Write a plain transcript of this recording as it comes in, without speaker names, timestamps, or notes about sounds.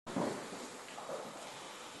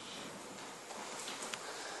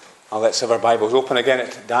Let's have our Bibles open again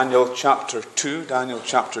at Daniel chapter 2. Daniel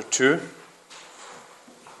chapter 2.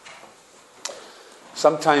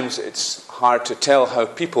 Sometimes it's hard to tell how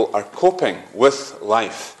people are coping with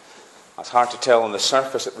life. It's hard to tell on the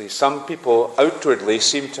surface at least. Some people outwardly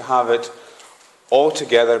seem to have it all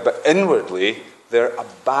together, but inwardly they're a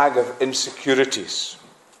bag of insecurities.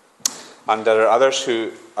 And there are others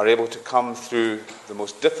who are able to come through the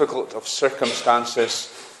most difficult of circumstances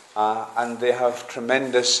and they have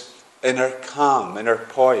tremendous inner calm, inner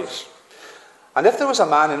poise. And if there was a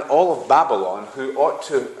man in all of Babylon who ought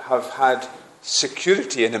to have had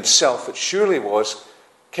security in himself, it surely was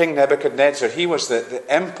King Nebuchadnezzar. He was the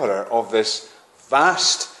emperor of this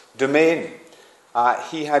vast domain.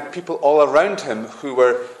 He had people all around him who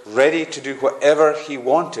were ready to do whatever he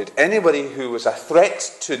wanted. Anybody who was a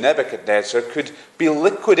threat to Nebuchadnezzar could be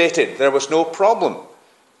liquidated. There was no problem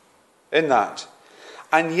in that.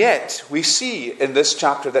 And yet, we see in this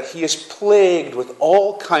chapter that he is plagued with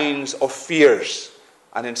all kinds of fears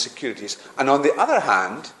and insecurities. And on the other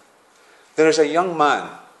hand, there is a young man,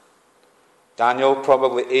 Daniel,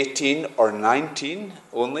 probably 18 or 19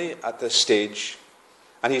 only at this stage.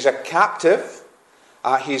 And he's a captive.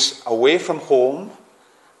 He's away from home.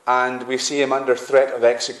 And we see him under threat of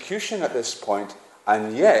execution at this point.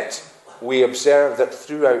 And yet, we observe that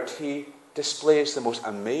throughout he displays the most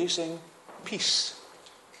amazing peace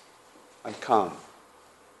and calm.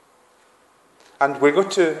 And we're going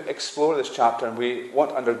to explore this chapter, and we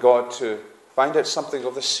want under God to find out something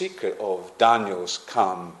of the secret of Daniel's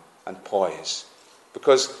calm and poise.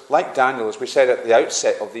 Because like Daniel, as we said at the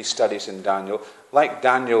outset of these studies in Daniel, like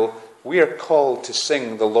Daniel, we are called to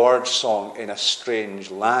sing the Lord's song in a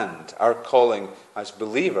strange land. Our calling as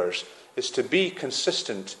believers is to be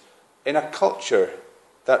consistent in a culture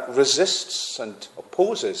that resists and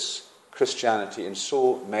opposes Christianity in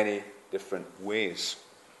so many different ways.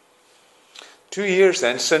 2 years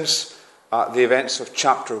then since the events of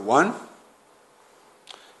chapter 1,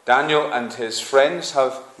 Daniel and his friends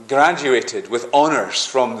have graduated with honours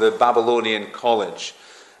from the Babylonian college.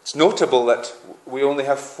 It's notable that we only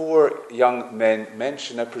have 4 young men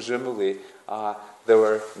mentioned. Now, presumably, there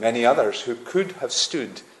were many others who could have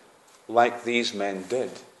stood like these men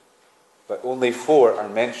did. But only 4 are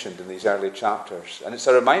mentioned in these early chapters. And it's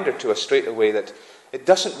a reminder to us straight away that it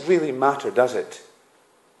doesn't really matter, does it,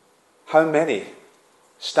 how many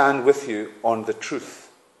stand with you on the truth.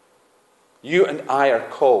 You and I are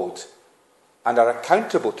called and are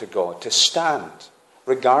accountable to God to stand,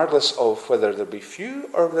 regardless of whether there be few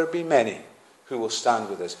or there be many who will stand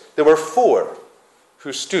with us. There were 4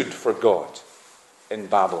 who stood for God in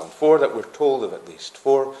Babylon, 4 that we're told of at least,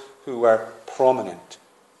 4 who were prominent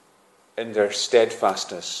in their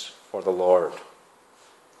steadfastness for the Lord.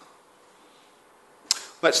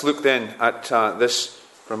 Let's look then at this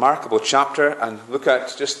remarkable chapter and look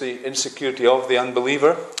at just the insecurity of the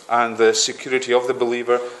unbeliever and the security of the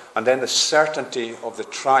believer, and then the certainty of the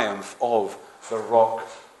triumph of the Rock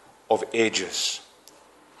of Ages.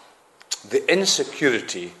 The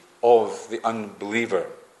insecurity of the unbeliever.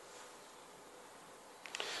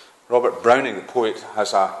 Robert Browning, the poet,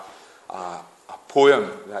 has a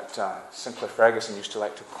poem that Sinclair Ferguson used to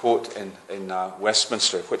like to quote in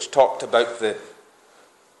Westminster, which talked about the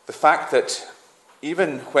fact that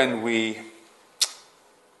even when we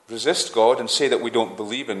resist God and say that we don't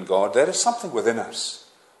believe in God, there is something within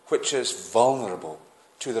us which is vulnerable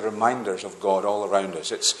to the reminders of God all around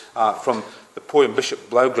us. It's from the poem Bishop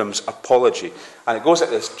Blaugram's Apology. And it goes like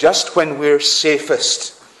this: just when we're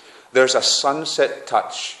safest, there's a sunset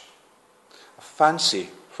touch, a fancy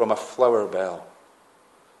from a flower bell,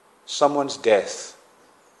 someone's death,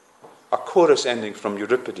 a chorus ending from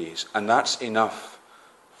Euripides, and that's enough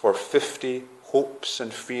for 50 hopes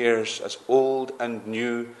and fears as old and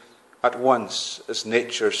new at once as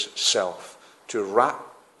nature's self, to rap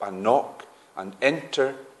and knock and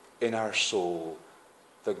enter in our soul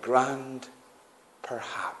the grand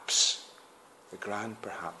perhaps,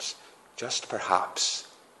 just perhaps,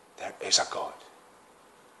 there is a God.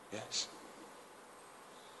 Yes.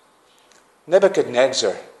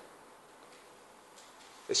 Nebuchadnezzar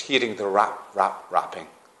is hearing the rapping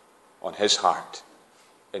on his heart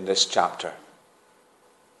in this chapter.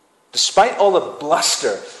 Despite all the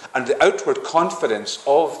bluster and the outward confidence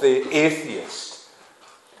of the atheist,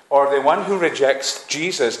 or the one who rejects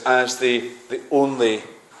Jesus as the only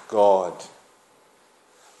God,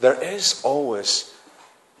 there is always,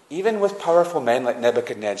 even with powerful men like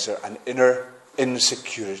Nebuchadnezzar, an inner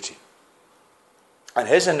insecurity. And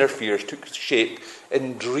his inner fears took shape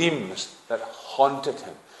in dreams that haunted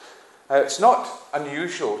him. It's not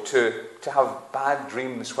unusual to have bad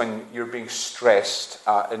dreams when you're being stressed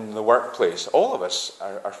in the workplace. All of us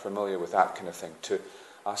are familiar with that kind of thing too.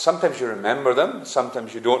 Sometimes you remember them,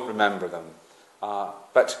 sometimes you don't remember them.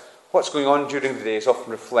 But what's going on during the day is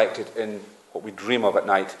often reflected in what we dream of at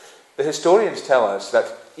night. The historians tell us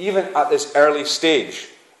that even at this early stage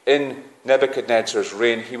in Nebuchadnezzar's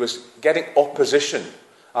reign, he was getting opposition.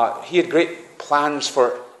 He had great plans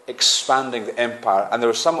for expanding the empire, and there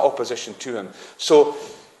was some opposition to him. So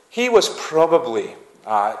he was probably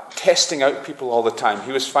testing out people all the time.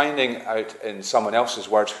 He was finding out, in someone else's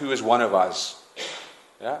words, who is one of us.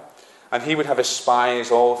 Yeah? And he would have his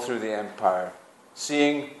spies all through the empire,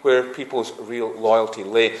 seeing where people's real loyalty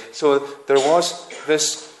lay. So there was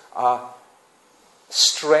this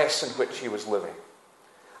stress in which he was living.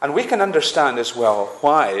 And we can understand as well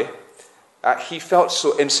why he felt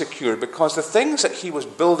so insecure, because the things that he was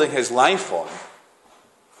building his life on,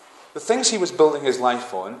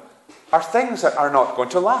 are things that are not going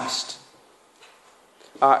to last.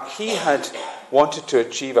 He had wanted to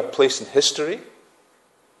achieve a place in history,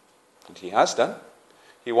 and he has done.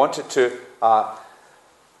 He wanted to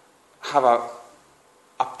have a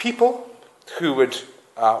people who would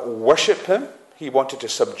worship him. He wanted to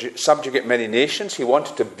subjugate many nations. He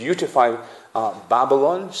wanted to beautify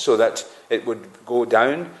Babylon so that it would go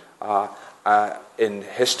down in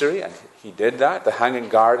history, and he did that. The Hanging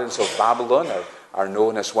Gardens of Babylon are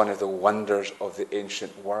known as one of the wonders of the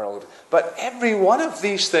ancient world. But every one of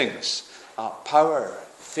these things, power,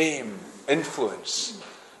 fame, influence,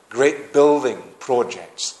 great building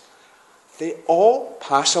projects, they all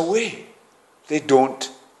pass away. They don't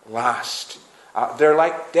last. They're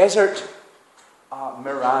like desert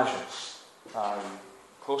mirages.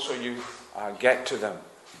 Closer you get to them,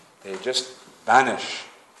 they just vanish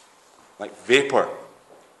like vapor.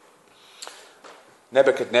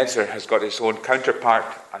 Nebuchadnezzar has got his own counterpart,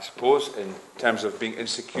 I suppose, in terms of being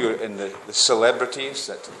insecure in the celebrities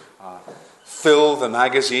that fill the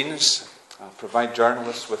magazines, provide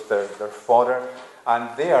journalists with their fodder,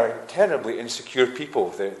 and they are terribly insecure people.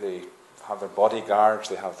 They have their bodyguards,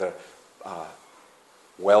 they have their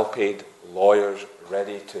well-paid lawyers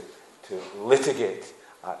ready to litigate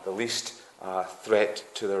at the least threat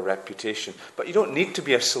to their reputation. But you don't need to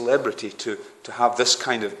be a celebrity to have this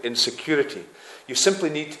kind of insecurity. You simply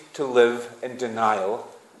need to live in denial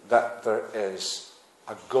that there is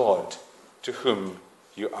a God to whom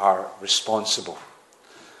you are responsible.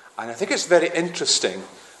 And I think it's very interesting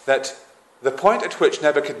that the point at which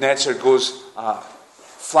Nebuchadnezzar goes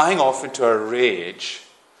flying off into a rage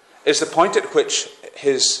is the point at which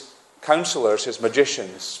his counselors, his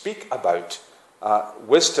magicians, speak about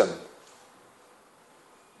wisdom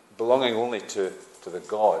belonging only to the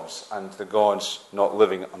gods, and the gods not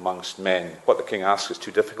living amongst men. What the king asks is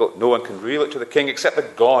too difficult. No one can reveal it to the king except the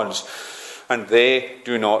gods, and they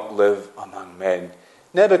do not live among men.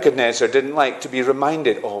 Nebuchadnezzar didn't like to be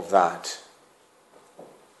reminded of that.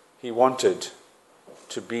 He wanted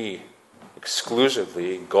to be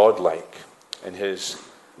exclusively godlike in his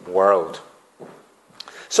world.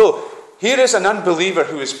 So, here is an unbeliever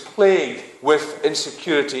who is plagued with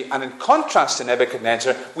insecurity, and in contrast to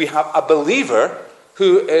Nebuchadnezzar, we have a believer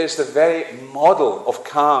who is the very model of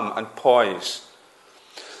calm and poise.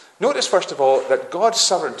 Notice, first of all, that God's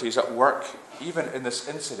sovereignty is at work, even in this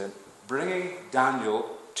incident, bringing Daniel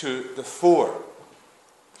to the fore.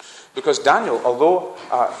 Because Daniel, although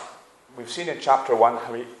we've seen in chapter 1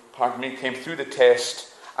 how he came through the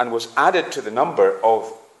test and was added to the number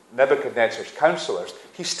of Nebuchadnezzar's counselors,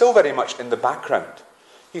 he's still very much in the background.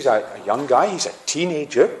 He's a young guy, he's a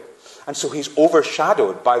teenager, and so he's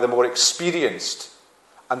overshadowed by the more experienced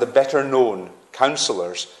and the better known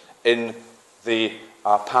counselors in the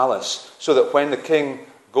palace, so that when the king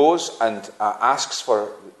goes and asks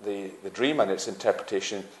for the dream and its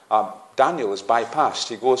interpretation, Daniel is bypassed.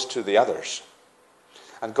 He goes to the others.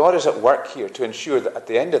 And God is at work here to ensure that at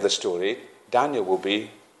the end of the story, Daniel will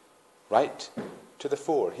be right to the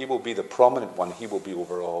fore. He will be the prominent one. He will be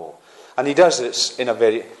over all. And he does this in a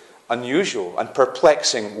very unusual and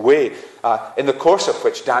perplexing way, in the course of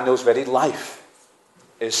which Daniel's very life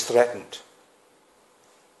is threatened.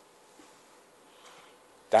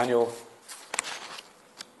 Daniel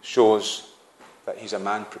shows that he's a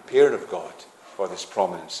man prepared of God for this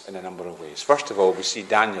prominence in a number of ways. First of all, we see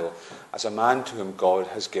Daniel as a man to whom God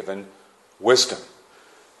has given wisdom.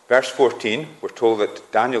 Verse 14, we're told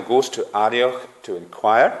that Daniel goes to Arioch to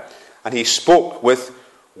inquire, and he spoke with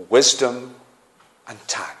wisdom and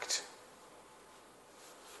tact.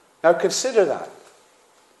 Now consider that.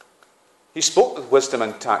 He spoke with wisdom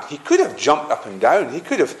and tact. He could have jumped up and down. He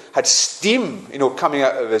could have had steam, coming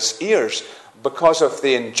out of his ears because of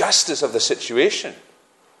the injustice of the situation.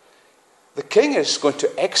 The king is going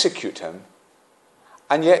to execute him,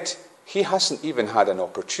 and yet he hasn't even had an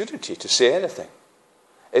opportunity to say anything.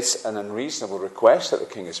 It's an unreasonable request that the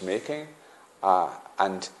king is making,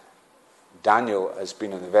 and Daniel has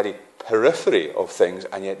been on the very periphery of things,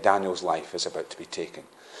 and yet Daniel's life is about to be taken.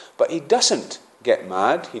 But he doesn't get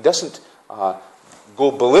mad. He doesn't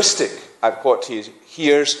go ballistic at what he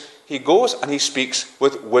hears. He goes and he speaks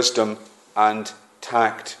with wisdom and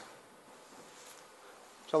tact.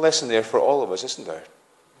 There's a lesson there for all of us, isn't there?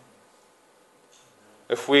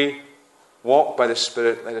 If we walk by the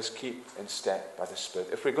Spirit, let us keep in step by the Spirit.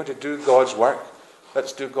 If we're going to do God's work,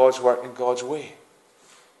 let's do God's work in God's way.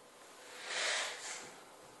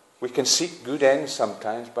 We can seek good ends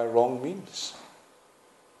sometimes by wrong means.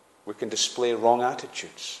 We can display wrong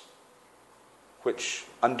attitudes, which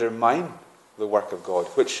undermine the work of God,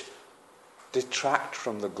 which detract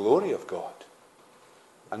from the glory of God.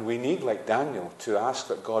 And we need, like Daniel, to ask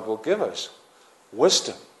that God will give us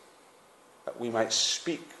wisdom, that we might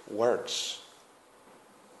speak words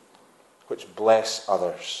which bless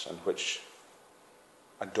others and which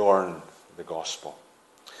adorn the gospel.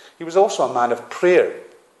 He was also a man of prayer.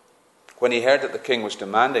 When he heard that the king was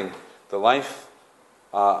demanding the life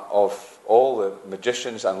of all the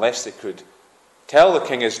magicians unless they could tell the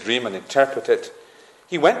king his dream and interpret it,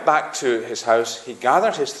 he went back to his house, he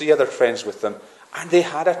gathered his 3 other friends with them, and they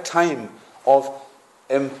had a time of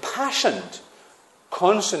impassioned,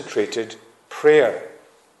 concentrated prayer.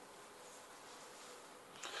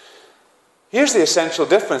 Here's the essential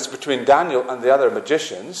difference between Daniel and the other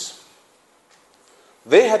magicians.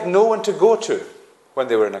 They had no one to go to when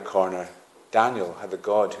they were in a corner. Daniel had the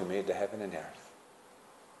God who made the heaven and earth.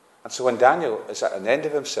 And so when Daniel is at an end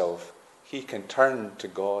of himself, he can turn to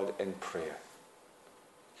God in prayer.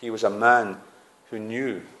 He was a man who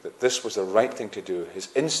knew that this was the right thing to do. His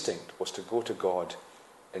instinct was to go to God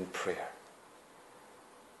in prayer.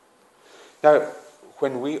 Now,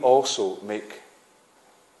 when we also make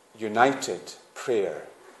united prayer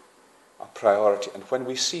a priority, and when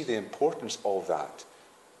we see the importance of that,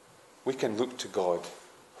 we can look to God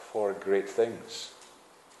for great things.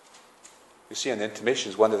 You see, in the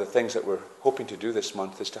intimations, one of the things that we're hoping to do this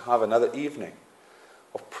month is to have another evening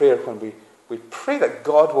of prayer when we pray that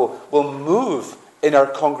God will move in our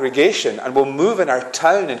congregation and will move in our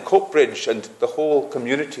town in Coatbridge and the whole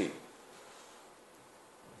community.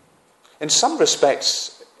 In some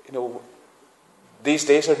respects, these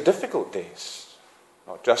days are difficult days.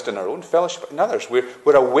 Not just in our own fellowship, but in others.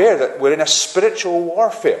 We're aware that we're in a spiritual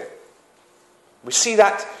warfare. We see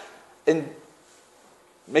that in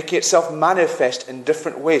making itself manifest in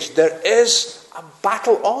different ways. There is a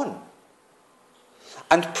battle on.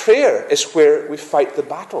 And prayer is where we fight the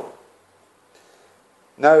battle.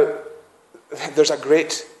 Now, there's a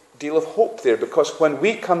great deal of hope there, because when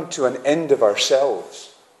we come to an end of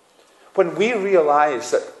ourselves, when we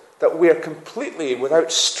realize that we are completely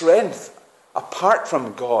without strength apart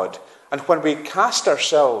from God, and when we cast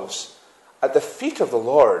ourselves at the feet of the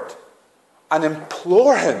Lord and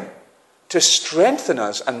implore Him to strengthen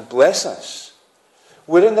us and bless us,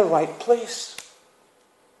 we're in the right place.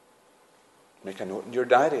 Make a note in your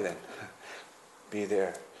diary then. Be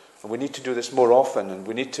there. And we need to do this more often, and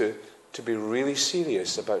we need to be really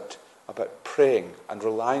serious about praying and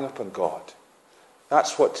relying upon God.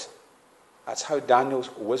 That's how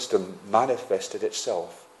Daniel's wisdom manifested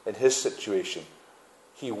itself in his situation.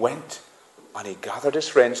 He went and he gathered his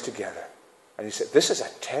friends together and he said, this is a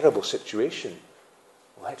terrible situation.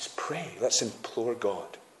 Let's pray. Let's implore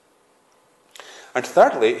God. And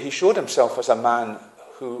thirdly, he showed himself as a man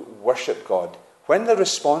who worshipped God. When the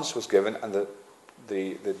response was given and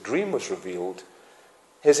the dream was revealed,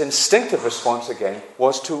 his instinctive response again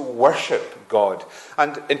was to worship God.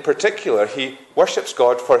 And in particular, he worships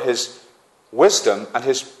God for his wisdom and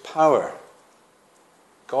his power.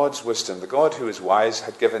 God's wisdom. The God who is wise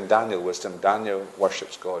had given Daniel wisdom. Daniel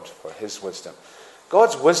worships God for his wisdom.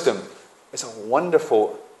 God's wisdom is a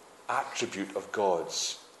wonderful attribute of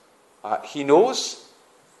God's. He knows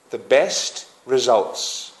the best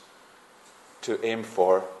results to aim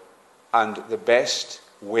for and the best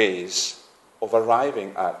ways of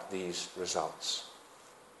arriving at these results.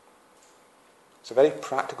 It's a very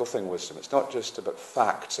practical thing, wisdom. It's not just about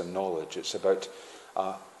facts and knowledge. It's about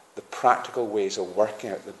the practical ways of working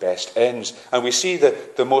out the best ends. And we see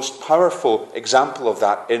the most powerful example of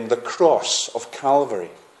that in the cross of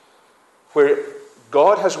Calvary, where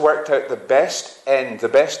God has worked out the best end, the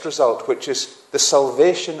best result, which is the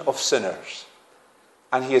salvation of sinners.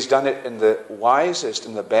 And he has done it in the wisest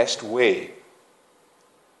and the best way.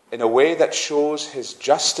 In a way that shows his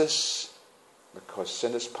justice because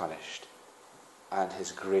sin is punished, and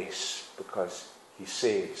his grace because he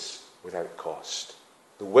saves without cost.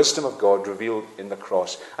 The wisdom of God revealed in the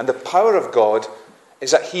cross. And the power of God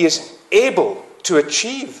is that he is able to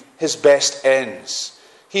achieve his best ends.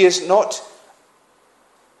 He is not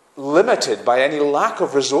limited by any lack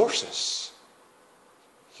of resources.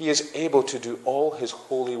 He is able to do all his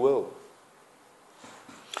holy will.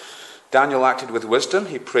 Daniel acted with wisdom.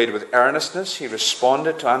 He prayed with earnestness. He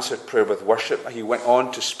responded to answered prayer with worship. He went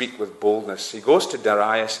on to speak with boldness. He goes to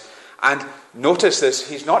Darius, and notice this,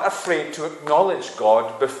 he's not afraid to acknowledge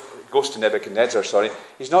God. Goes to Nebuchadnezzar,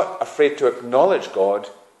 He's not afraid to acknowledge God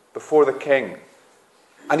before the king.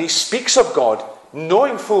 And he speaks of God,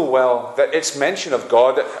 knowing full well that it's mention of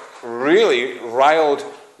God that really riled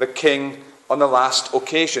the king on the last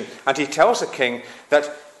occasion. And he tells the king that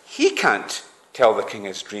he can't tell the king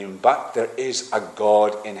his dream, but there is a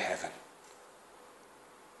God in heaven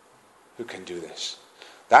who can do this.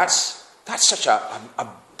 That's such a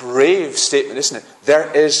brave statement, isn't it? There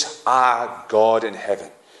is a God in heaven.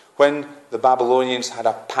 When the Babylonians had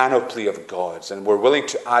a panoply of gods and were willing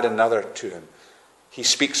to add another to him, he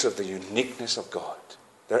speaks of the uniqueness of God.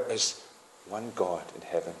 There is one God in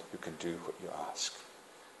heaven who can do what you ask.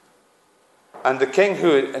 And the king,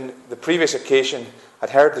 who in the previous occasion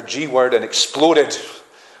had heard the G word and exploded,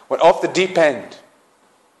 went off the deep end,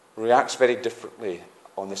 reacts very differently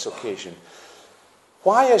on this occasion.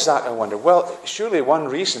 Why is that, I wonder? Well, surely one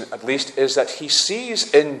reason, at least, is that he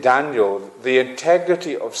sees in Daniel the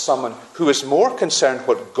integrity of someone who is more concerned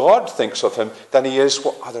what God thinks of him than he is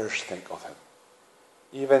what others think of him,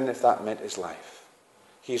 even if that meant his life.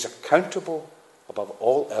 He is accountable above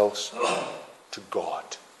all else to God.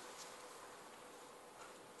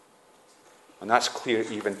 And that's clear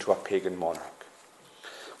even to a pagan monarch.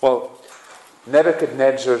 Well,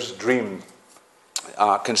 Nebuchadnezzar's dream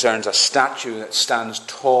concerns a statue that stands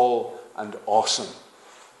tall and awesome.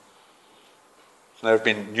 There have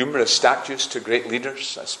been numerous statues to great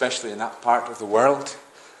leaders, especially in that part of the world.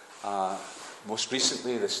 Most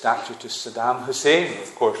recently, the statue to Saddam Hussein,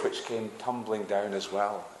 of course, which came tumbling down as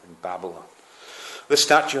well in Babylon. This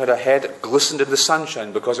statue had a head that glistened in the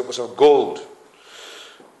sunshine because it was of gold.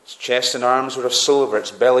 Its chest and arms were of silver, its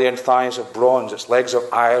belly and thighs of bronze, its legs of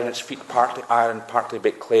iron, its feet partly iron, partly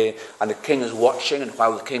baked clay. And the king is watching, and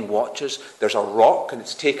while the king watches, there's a rock, and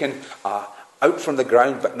it's taken out from the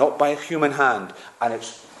ground, but not by a human hand. And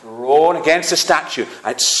it's thrown against the statue,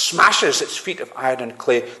 and it smashes its feet of iron and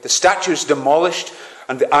clay. The statue is demolished,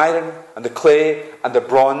 and the iron and the clay and the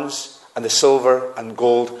bronze and the silver and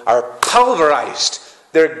gold are pulverized.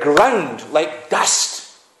 They're ground like dust.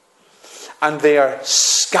 And they are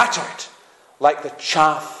scattered like the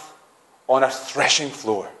chaff on a threshing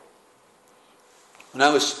floor. When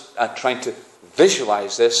I was trying to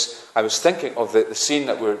visualize this, I was thinking of the scene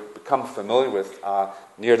that we've become familiar with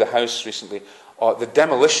near the house recently, the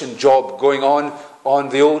demolition job going on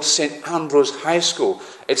the old St. Ambrose High School.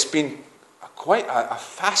 It's been quite a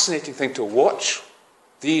fascinating thing to watch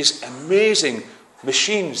these amazing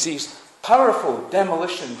machines, these powerful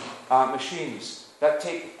demolition machines that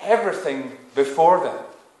take everything before them.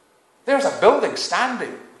 There's a building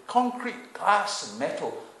standing, concrete, glass and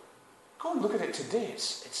metal. Go and look at it today.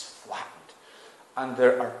 It's flattened. And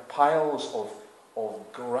there are piles of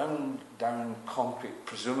ground down concrete.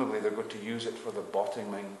 Presumably they're going to use it for the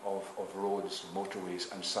bottoming of roads,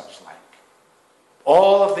 motorways and such like.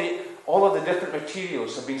 All of the different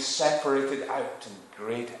materials have been separated out and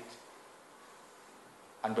graded.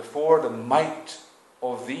 And before the might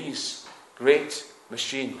of these great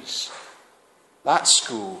machines, that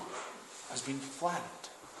school has been flattened.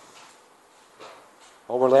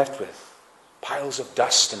 All we're left with, piles of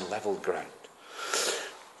dust and leveled ground.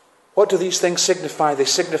 What do these things signify? They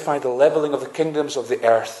signify the leveling of the kingdoms of the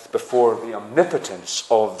earth before the omnipotence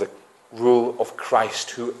of the rule of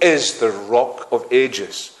Christ, who is the rock of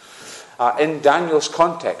ages. In Daniel's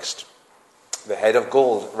context, the head of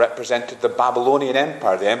gold represented the Babylonian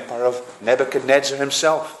Empire, the empire of Nebuchadnezzar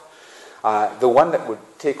himself. The one that would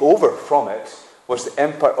take over from it was the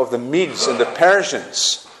empire of the Medes and the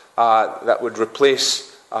Persians that would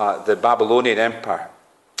replace the Babylonian empire.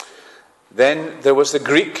 Then there was the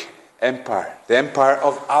Greek empire, the empire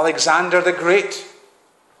of Alexander the Great.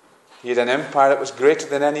 He had an empire that was greater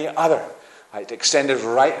than any other. It extended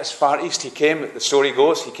right as far east. He came, the story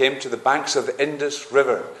goes, he came to the banks of the Indus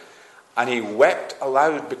River, and he wept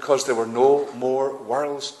aloud because there were no more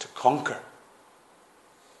worlds to conquer.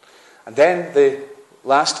 And then the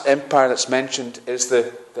last empire that's mentioned is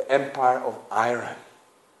the empire of iron.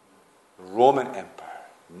 Roman Empire,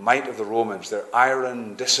 might of the Romans, their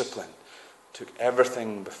iron discipline, took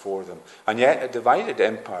everything before them. And yet a divided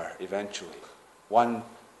empire eventually, one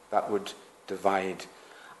that would divide.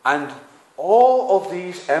 And all of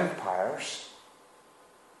these empires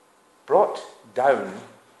brought down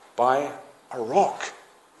by a rock.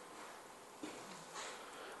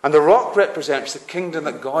 And the rock represents the kingdom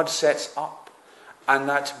that God sets up and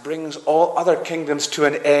that brings all other kingdoms to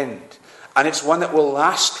an end. And it's one that will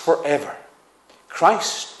last forever.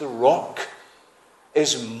 Christ, the rock,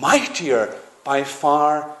 is mightier by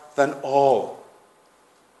far than all.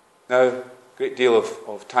 Now, a great deal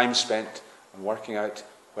of time spent on working out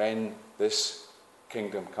when this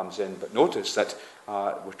kingdom comes in. But notice that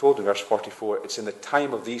we're told in verse 44, it's in the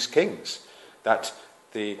time of these kings that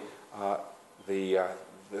the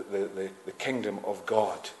kingdom of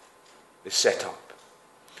God is set up.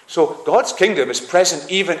 So God's kingdom is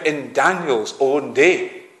present even in Daniel's own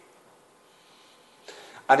day.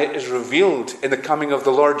 And it is revealed in the coming of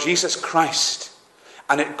the Lord Jesus Christ.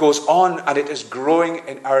 And it goes on and it is growing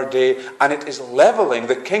in our day. And it is leveling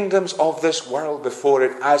the kingdoms of this world before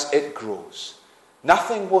it as it grows.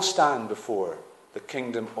 Nothing will stand before the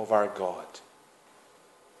kingdom of our God.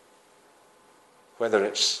 Whether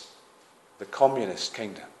it's the communist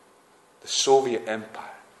kingdom, the Soviet Empire,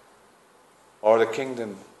 or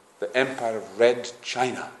the empire of Red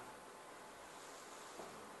China,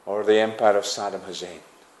 or the empire of Saddam Hussein.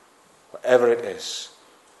 Whatever it is,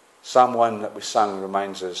 Psalm 1 that we sang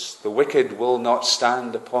reminds us, the wicked will not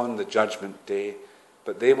stand upon the judgment day,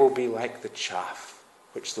 but they will be like the chaff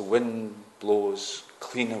which the wind blows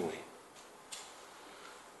clean away.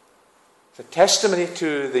 The testimony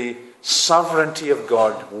to the sovereignty of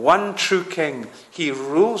God, one true king. He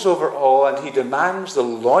rules over all and he demands the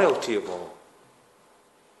loyalty of all.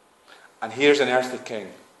 And here's an earthly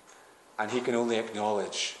king, and he can only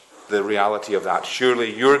acknowledge the reality of that.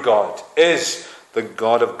 Surely your God is the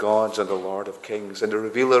God of gods and the Lord of kings and the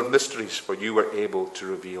revealer of mysteries, for you were able to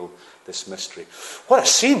reveal this mystery. What a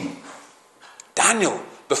scene! Daniel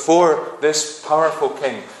before this powerful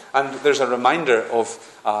king. And there's a reminder of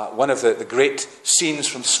one of the great scenes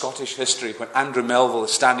from Scottish history when Andrew Melville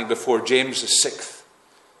is standing before James VI.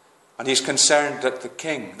 And he's concerned that the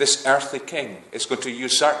king, this earthly king, is going to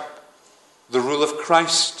usurp the rule of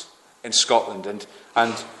Christ in Scotland.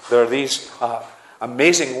 And there are these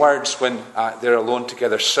amazing words when they're alone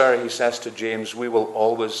together. Sir, he says to James, we will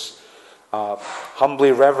always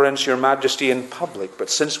humbly reverence your majesty in public, but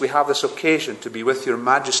since we have this occasion to be with your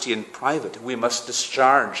majesty in private, we must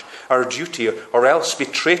discharge our duty or else be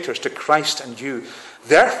traitors to Christ and you.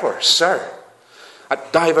 Therefore, sir,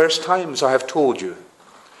 at divers times I have told you,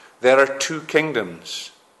 there are two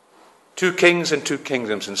kingdoms, two kings and two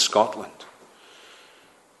kingdoms in Scotland.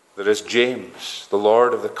 There is James, the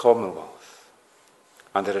Lord of the Commonwealth,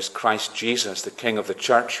 and there is Christ Jesus, the King of the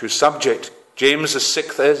Church, whose subject James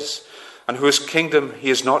VI is, and whose kingdom he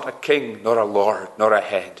is not a king, nor a lord, nor a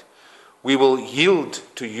head. We will yield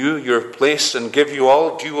to you your place and give you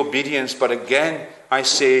all due obedience, but again I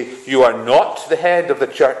say, you are not the head of the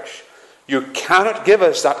church. You cannot give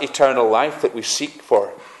us that eternal life that we seek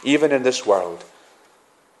for, even in this world,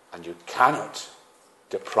 and you cannot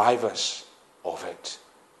deprive us of it.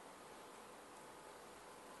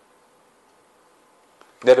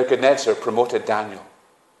 Nebuchadnezzar promoted Daniel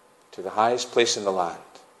to the highest place in the land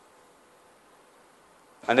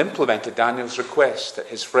and implemented Daniel's request that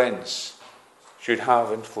his friends should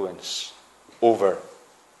have influence over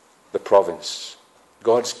the province.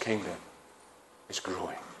 God's kingdom is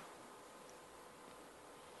growing.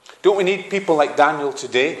 Don't we need people like Daniel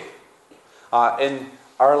today in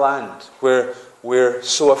our land where we're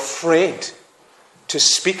so afraid to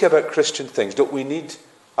speak about Christian things? Don't we need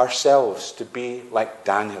ourselves to be like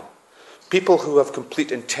Daniel? People who have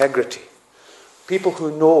complete integrity. People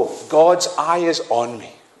who know God's eye is on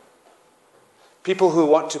me. People who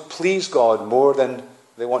want to please God more than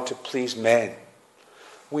they want to please men.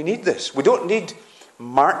 We need this. We don't need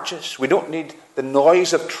marches. We don't need the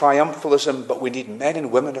noise of triumphalism, but we need men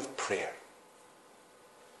and women of prayer.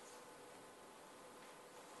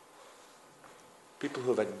 People who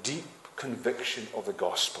have a deep conviction of the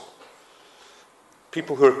gospel.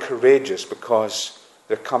 People who are courageous because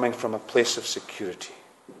they're coming from a place of security.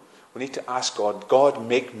 We need to ask God, God,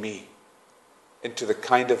 make me into the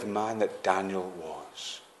kind of man that Daniel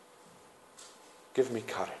was. Give me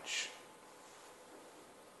courage.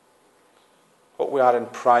 What we are in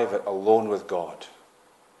private, alone with God,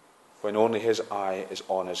 when only his eye is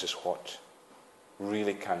on us, is what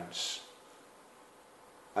really counts.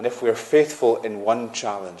 And if we are faithful in one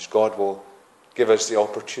challenge, God will give us the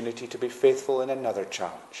opportunity to be faithful in another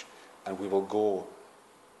challenge. and we will go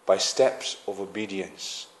by steps of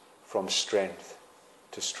obedience from strength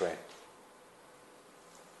to strength.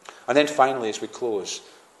 And then finally, as we close,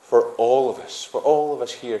 for all of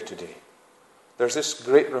us here today, there's this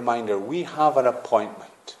great reminder: we have an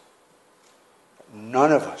appointment that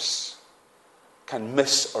none of us can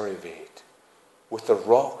miss or evade, with the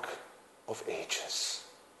Rock of Ages.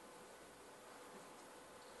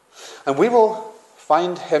 And we will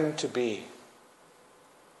find him to be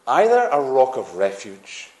either a rock of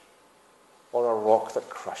refuge or a rock that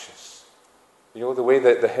crushes. You know, the way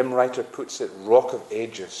that the hymn writer puts it: Rock of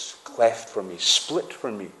Ages, cleft for me, split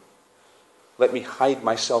for me. Let me hide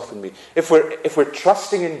myself in me. If we're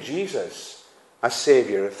trusting in Jesus as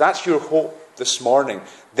Saviour, if that's your hope this morning,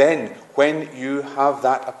 then when you have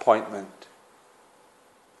that appointment,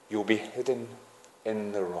 you'll be hidden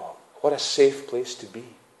in the rock. What a safe place to be.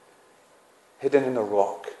 Hidden in the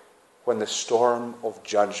rock. When the storm of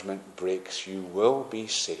judgment breaks, you will be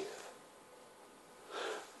safe.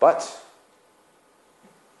 But,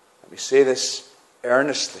 let me say this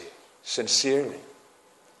earnestly, sincerely.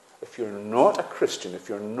 If you're not a Christian, if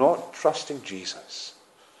you're not trusting Jesus,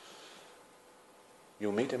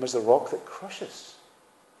 you'll meet him as the rock that crushes,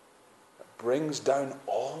 that brings down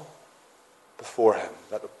all before him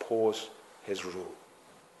that oppose his rule.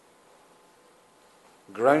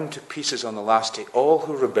 Ground to pieces on the last day, all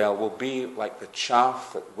who rebel will be like the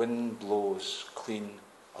chaff that wind blows clean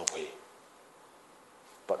away.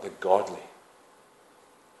 But the godly,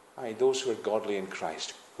 those who are godly in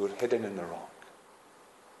Christ, who are hidden in the rock,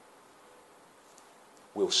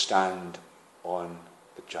 will stand on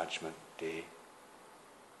the judgment day.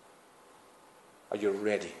 Are you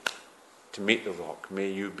ready to meet the rock?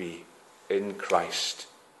 May you be in Christ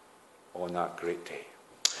on that great day.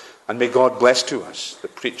 And may God bless to us the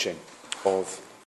preaching of